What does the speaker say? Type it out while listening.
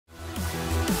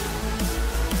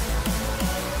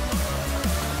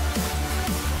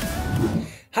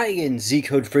Hi again,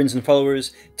 Z-Code friends and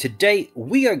followers. Today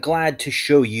we are glad to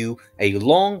show you a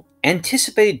long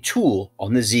anticipated tool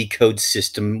on the Z-Code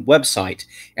system website,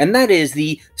 and that is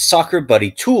the Soccer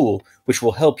Buddy tool, which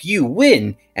will help you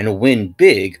win and win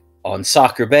big on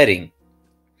soccer betting.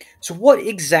 So what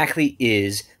exactly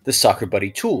is the Soccer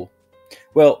Buddy tool?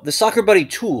 Well, the Soccer Buddy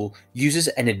tool uses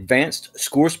an advanced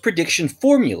scores prediction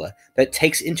formula that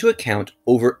takes into account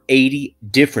over 80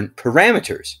 different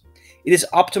parameters. It is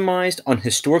optimized on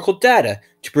historical data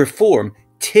to perform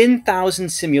 10,000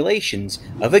 simulations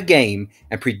of a game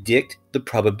and predict the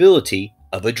probability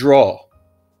of a draw.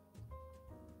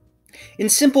 In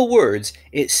simple words,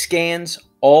 it scans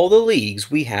all the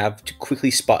leagues we have to quickly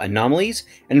spot anomalies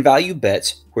and value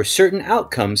bets where certain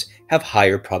outcomes have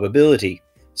higher probability,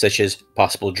 such as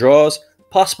possible draws,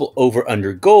 possible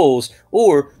over-under goals,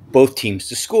 or both teams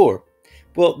to score.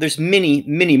 Well, there's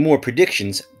many more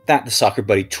predictions that the Soccer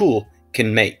Buddy tool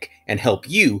can make and help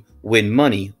you win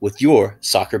money with your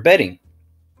soccer betting.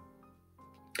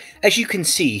 As you can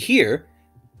see here,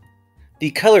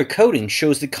 the color coding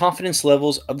shows the confidence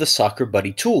levels of the Soccer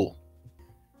Buddy tool.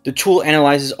 The tool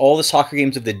analyzes all the soccer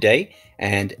games of the day,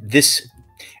 and this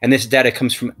data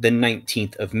comes from the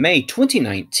 19th of May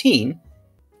 2019.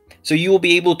 So you will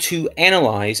be able to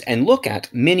analyze and look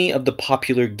at many of the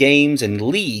popular games and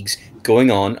leagues going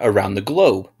on around the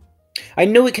globe. I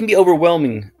know it can be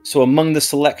overwhelming, so among the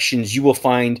selections you will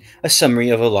find a summary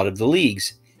of a lot of the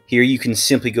leagues. Here you can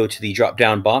simply go to the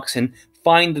drop-down box and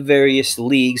find the various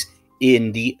leagues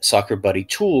in the Soccer Buddy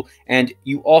tool, and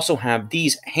you also have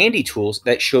these handy tools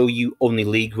that show you only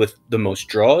leagues with the most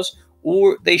draws,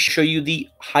 or they show you the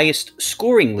highest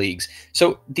scoring leagues.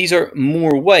 So these are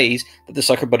more ways that the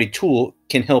Soccer Buddy tool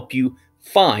can help you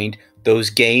find those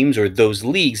games or those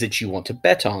leagues that you want to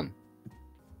bet on.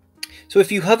 So if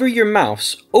you hover your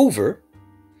mouse over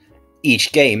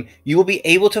each game, you will be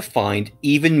able to find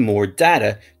even more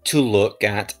data to look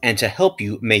at and to help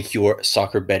you make your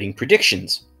soccer betting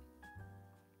predictions.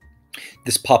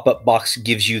 This pop-up box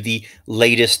gives you the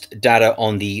latest data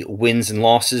on the wins and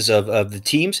losses of the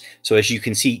teams. So as you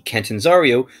can see,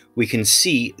 Catanzaro, we can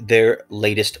see their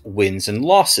latest wins and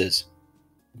losses.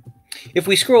 If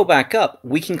we scroll back up,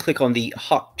 we can click on the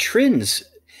hot trends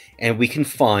and we can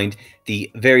find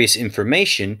the various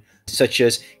information, such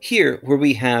as here where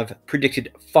we have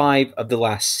predicted 5 of the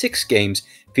last 6 games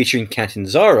featuring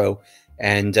Catanzaro,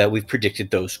 and we've predicted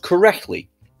those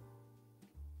correctly.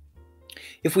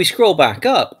 If we scroll back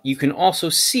up, you can also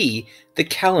see the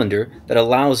calendar that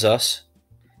allows us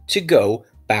to go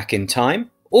back in time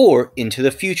or into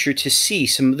the future to see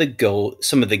some of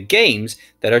the games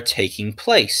that are taking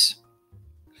place.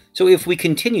 So if we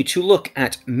continue to look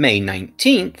at May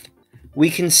 19th, we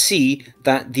can see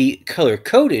that the color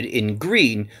coded in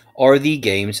green are the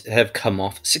games that have come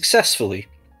off successfully.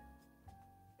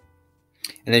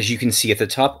 And as you can see at the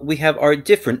top, we have our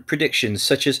different predictions,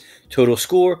 such as total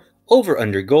score,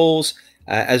 over-under goals,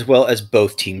 as well as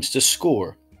both teams to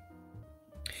score.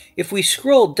 If we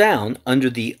scroll down under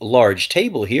the large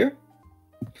table here,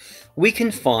 we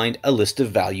can find a list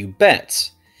of value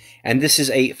bets. And this is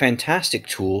a fantastic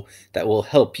tool that will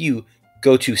help you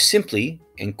go to simply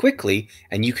and quickly,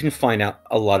 and you can find out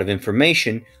a lot of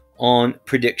information on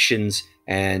predictions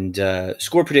and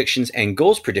score predictions and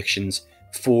goals predictions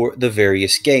for the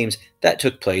various games that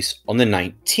took place on the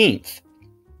 19th.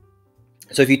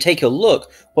 So if you take a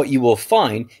look, what you will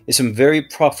find is some very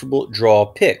profitable draw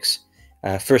picks.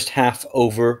 First half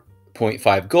over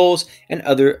 0.5 goals and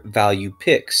other value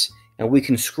picks. And we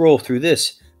can scroll through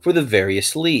this for the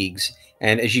various leagues.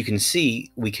 And as you can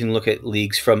see, we can look at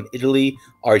leagues from Italy,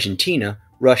 Argentina,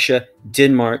 Russia,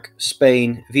 Denmark,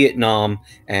 Spain, Vietnam,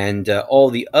 and all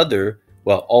the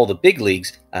big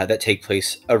leagues that take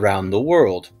place around the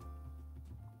world.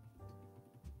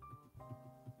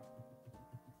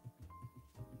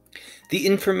 The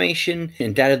information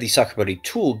and data the Soccer Buddy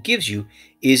tool gives you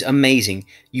is amazing.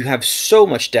 You have so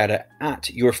much data at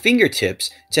your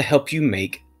fingertips to help you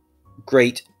make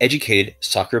great, educated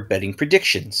soccer betting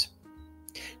predictions.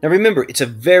 Now remember, it's a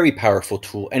very powerful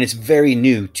tool and it's very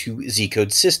new to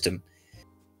Z-Code system.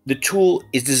 The tool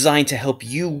is designed to help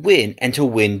you win and to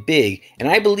win big, and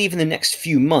I believe in the next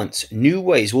few months, new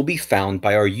ways will be found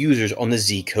by our users on the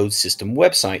Z-Code system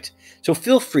website. So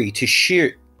feel free to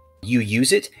share you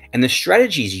use it and the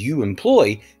strategies you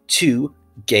employ to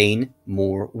gain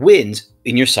more wins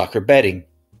in your soccer betting.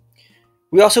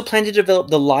 We also plan to develop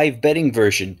the live betting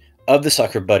version of the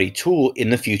Soccer Buddy tool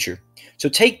in the future. So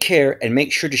take care and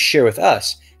make sure to share with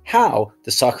us how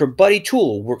the Soccer Buddy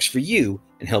tool works for you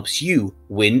and helps you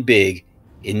win big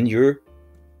in your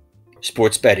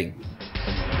sports betting.